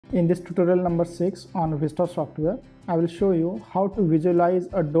In this tutorial number 6 on VESTA software, I will show you how to visualize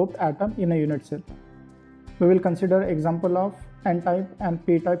a doped atom in a unit cell. We will consider example of N-type and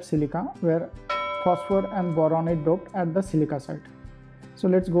P-type silica where phosphor and boron is doped at the silica site. So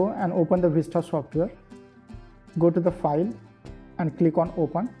let's go and open the VESTA software. Go to the file and click on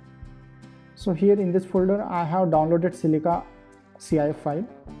open. So here in this folder I have downloaded silica CIF file.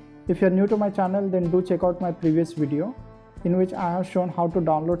 If you are new to my channel, then do check out my previous video in which I have shown how to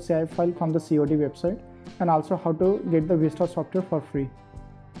download CIF file from the COD website and also how to get the VESTA software for free.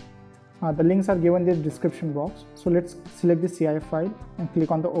 The links are given in the description box. So let's select the CIF file and click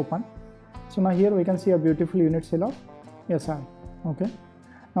on the open. So now here we can see a beautiful unit cell of SI. Okay.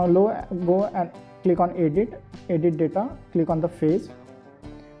 Now go and click on edit data, click on the phase,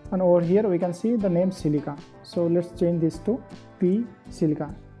 and over here we can see the name silica. So let's change this to P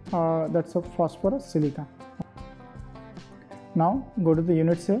silica. That's a phosphorus silica. Now go to the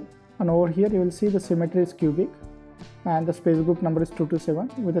unit cell, and over here you will see the symmetry is cubic and the space group number is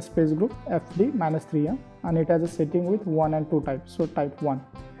 227 with a space group FD-3m, and it has a setting with 1 and 2 types, so type 1.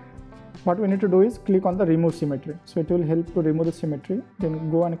 What we need to do is click on the remove symmetry. So it will help to remove the symmetry. Then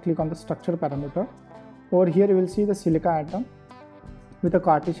go and click on the structure parameter. Over here you will see the silica atom with a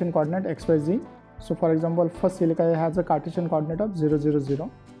Cartesian coordinate xyz. So for example, first silica has a Cartesian coordinate of 0, 0, 0.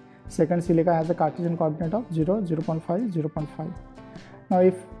 Second silica has a Cartesian coordinate of 0, 0.5, 0.5.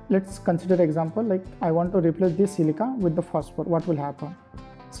 Now let's consider example like I want to replace this silica with the phosphor. What will happen?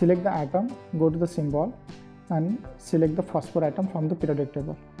 Select the atom, go to the symbol and select the phosphor atom from the periodic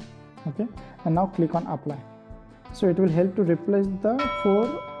table. Okay, and now click on apply. So it will help to replace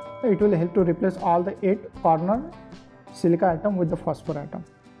all the 8 corner silica atom with the phosphor atom.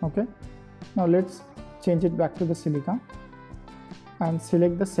 Okay, now let's change it back to the silica and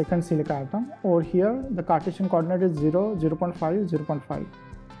select the second silica atom. Over here the Cartesian coordinate is 0, 0.5, 0.5.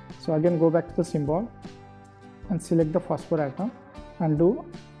 So again go back to the symbol and select the phosphor atom and do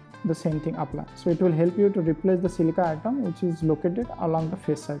the same thing, apply. So it will help you to replace the silica atom which is located along the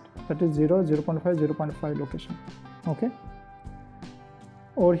face side, that is 0, 0.5, 0.5 location. Okay,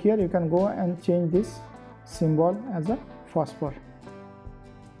 over here you can go and change this symbol as a phosphor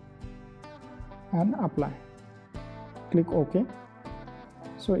and apply. Click OK.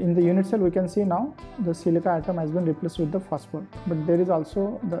 So in the unit cell we can see now the silica atom has been replaced with the phosphor, but there is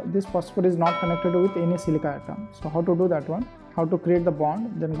also this phosphor is not connected with any silica atom. So how to do that one? How to create the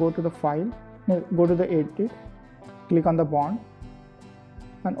bond? Then go to the file, go to the edit, click on the bond,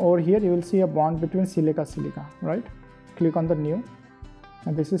 and over here you will see a bond between silica, right? Click on the new,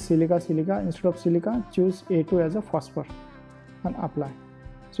 and this is silica. Instead of silica, choose A2 as a phosphor and apply.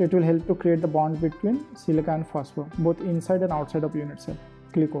 So it will help to create the bond between silica and phosphor, both inside and outside of unit cell.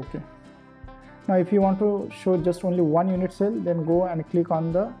 Click OK. Now if you want to show just only one unit cell, then go and click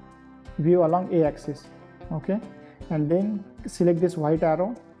on the view along A axis. Okay, and then select this white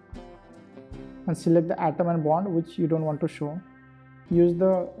arrow and select the atom and bond which you don't want to show. Use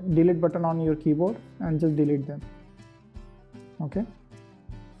the delete button on your keyboard and just delete them. Okay,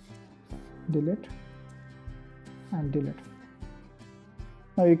 delete and delete.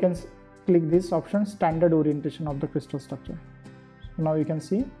 Now you can click this option, standard orientation of the crystal structure. So now you can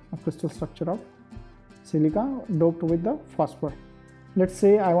see a crystal structure of silica doped with the phosphor. Let's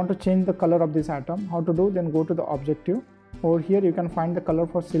say I want to change the color of this atom. How to do? Then go to the objective. Over here you can find the color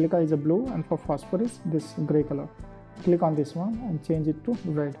for silica is a blue and for phosphor is this gray color. Click on this one and change it to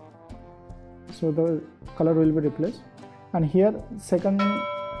red. So the color will be replaced. And here second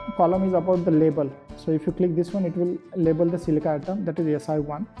column is about the label. So if you click this one, it will label the silica atom, that is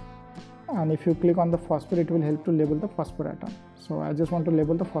Si1. And if you click on the phosphor, it will help to label the phosphor atom. So I just want to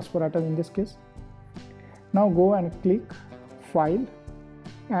label the phosphor atom in this case. Now go and click file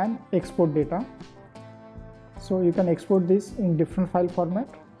and export data. So you can export this in different file format.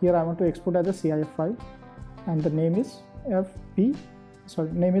 Here I want to export as a CIF file and the name is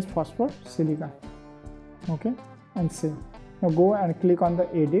phosphor silica. Okay, and save. Now go and click on the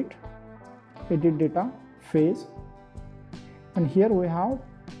edit data, phase, and here we have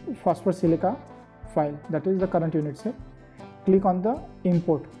phosphor silica file, that is the current unit cell. Click on the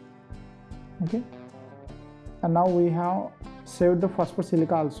import. Okay, and now we have saved the phosphor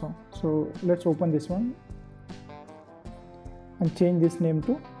silica also. So let's open this one and change this name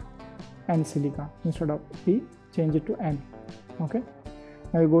to N silica. Instead of P, change it to N. Okay,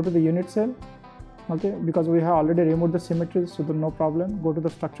 now you go to the unit cell. Okay, because we have already removed the symmetry, so no problem. Go to the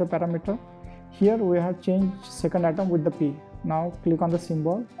structure parameter. Here we have changed second atom with the P. Now click on the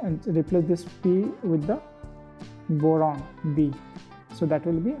symbol and replace this P with the boron B. So that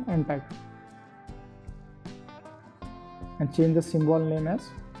will be N-type. And change the symbol name as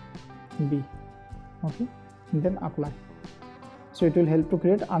B. Okay, and then apply. So it will help to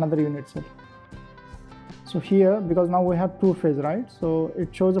create another unit cell. So here, because now we have two phase, right? So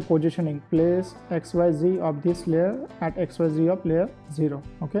it shows a positioning, place XYZ of this layer at XYZ of layer 0.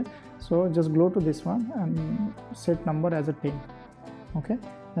 Okay, so just go to this one and set number as a 10. Okay,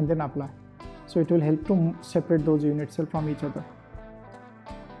 and then apply. So it will help to separate those unit cells from each other.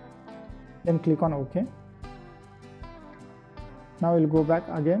 Then click on OK. Now we'll go back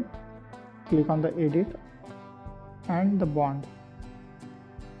again, click on the edit and the bond.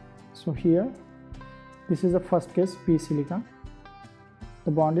 So here, this is the first case, P silica.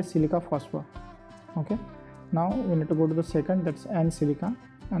 The bond is silica phosphor. Okay, now we need to go to the second, that's N silica,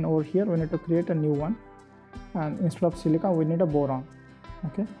 and over here we need to create a new one, and instead of silica we need a boron.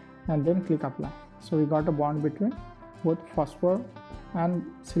 Okay, and then click apply. So we got a bond between both phosphor and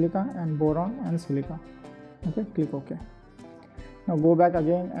silica and boron and silica. Okay, click OK. Now go back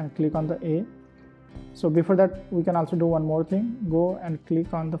again and click on the A. So before that, we can also do one more thing. Go and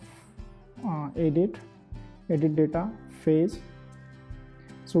click on the edit data, phase.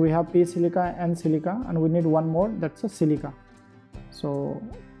 So we have P silica and silica, and we need one more, that's a silica. So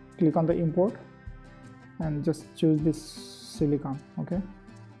click on the import and just choose this silicon. Okay,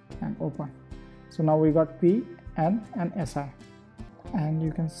 and open. So now we got P, N and Si, and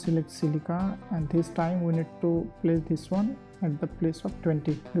you can select silica, and this time we need to place this one at the place of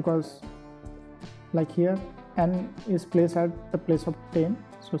 20, because like here N is placed at the place of 10,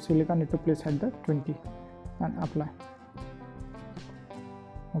 so silica need to place at the 20, and apply.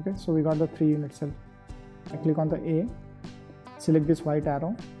 Okay, so we got the 3 unit cell. I click on the A, select this white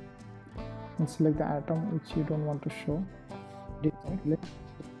arrow and select the atom which you don't want to show.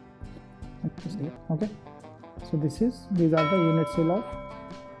 Okay, so these are the unit cell of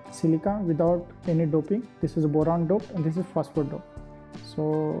silica without any doping. This is a boron dope and this is phosphor dope.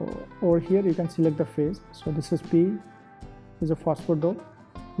 So over here you can select the phase. So this is P, is a phosphor dope.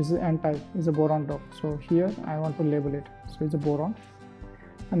 This is N type, is a boron dope. So here I want to label it, so it's a boron.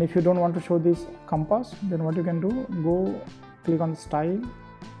 And if you don't want to show this compass, then what you can do, go click on the style,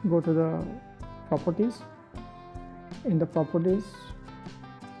 go to the properties. In the properties,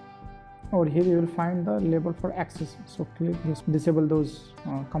 over here you will find the label for axis. So click this, disable those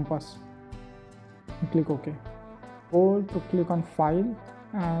compass, and click OK. Go to click on file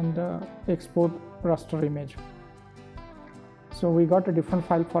and export raster image. So we got a different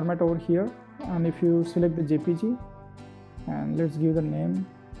file format over here, and if you select the JPEG, and let's give the name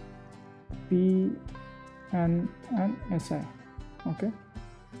P N Si. Okay,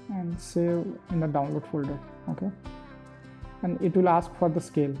 and save in the download folder. Okay, and it will ask for the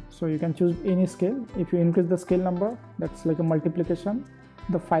scale, so you can choose any scale. If you increase the scale number, that's like a multiplication,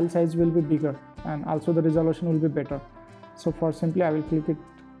 the file size will be bigger and also the resolution will be better. So for simply I will click it,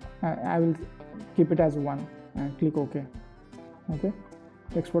 I will keep it as 1 and click OK. Okay,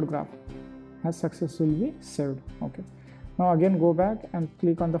 export graph has successfully saved. Okay, now again go back and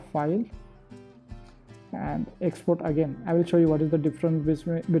click on the file and export again. I will show you what is the difference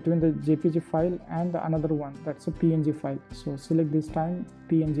between the JPG file and the another one, that's a PNG file. So select this time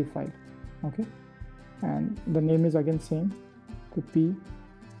PNG file. Okay, and the name is again same, to P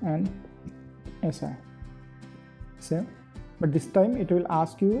and Si. Same, but this time it will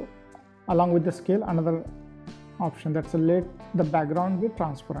ask you along with the scale another option, that's a let the background be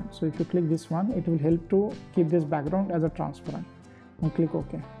transparent. So if you click this one, it will help to keep this background as a transparent, and click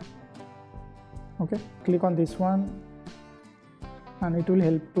OK. Okay, click on this one and it will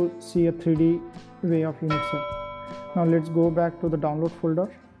help to see a 3D way of unit cell. Now let's go back to the download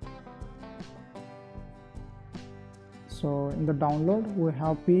folder. So in the download we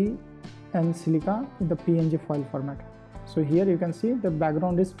have P and silica in the PNG file format. So here you can see the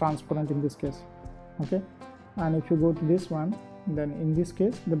background is transparent in this case. Okay, and if you go to this one, then in this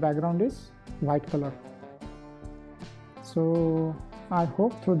case the background is white color. So I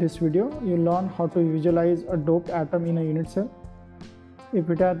hope through this video you learn how to visualize a doped atom in a unit cell. If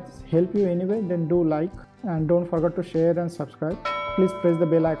it has helped you anyway, then do like, and don't forget to share and subscribe. Please press the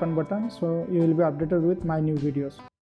bell icon button so you will be updated with my new videos.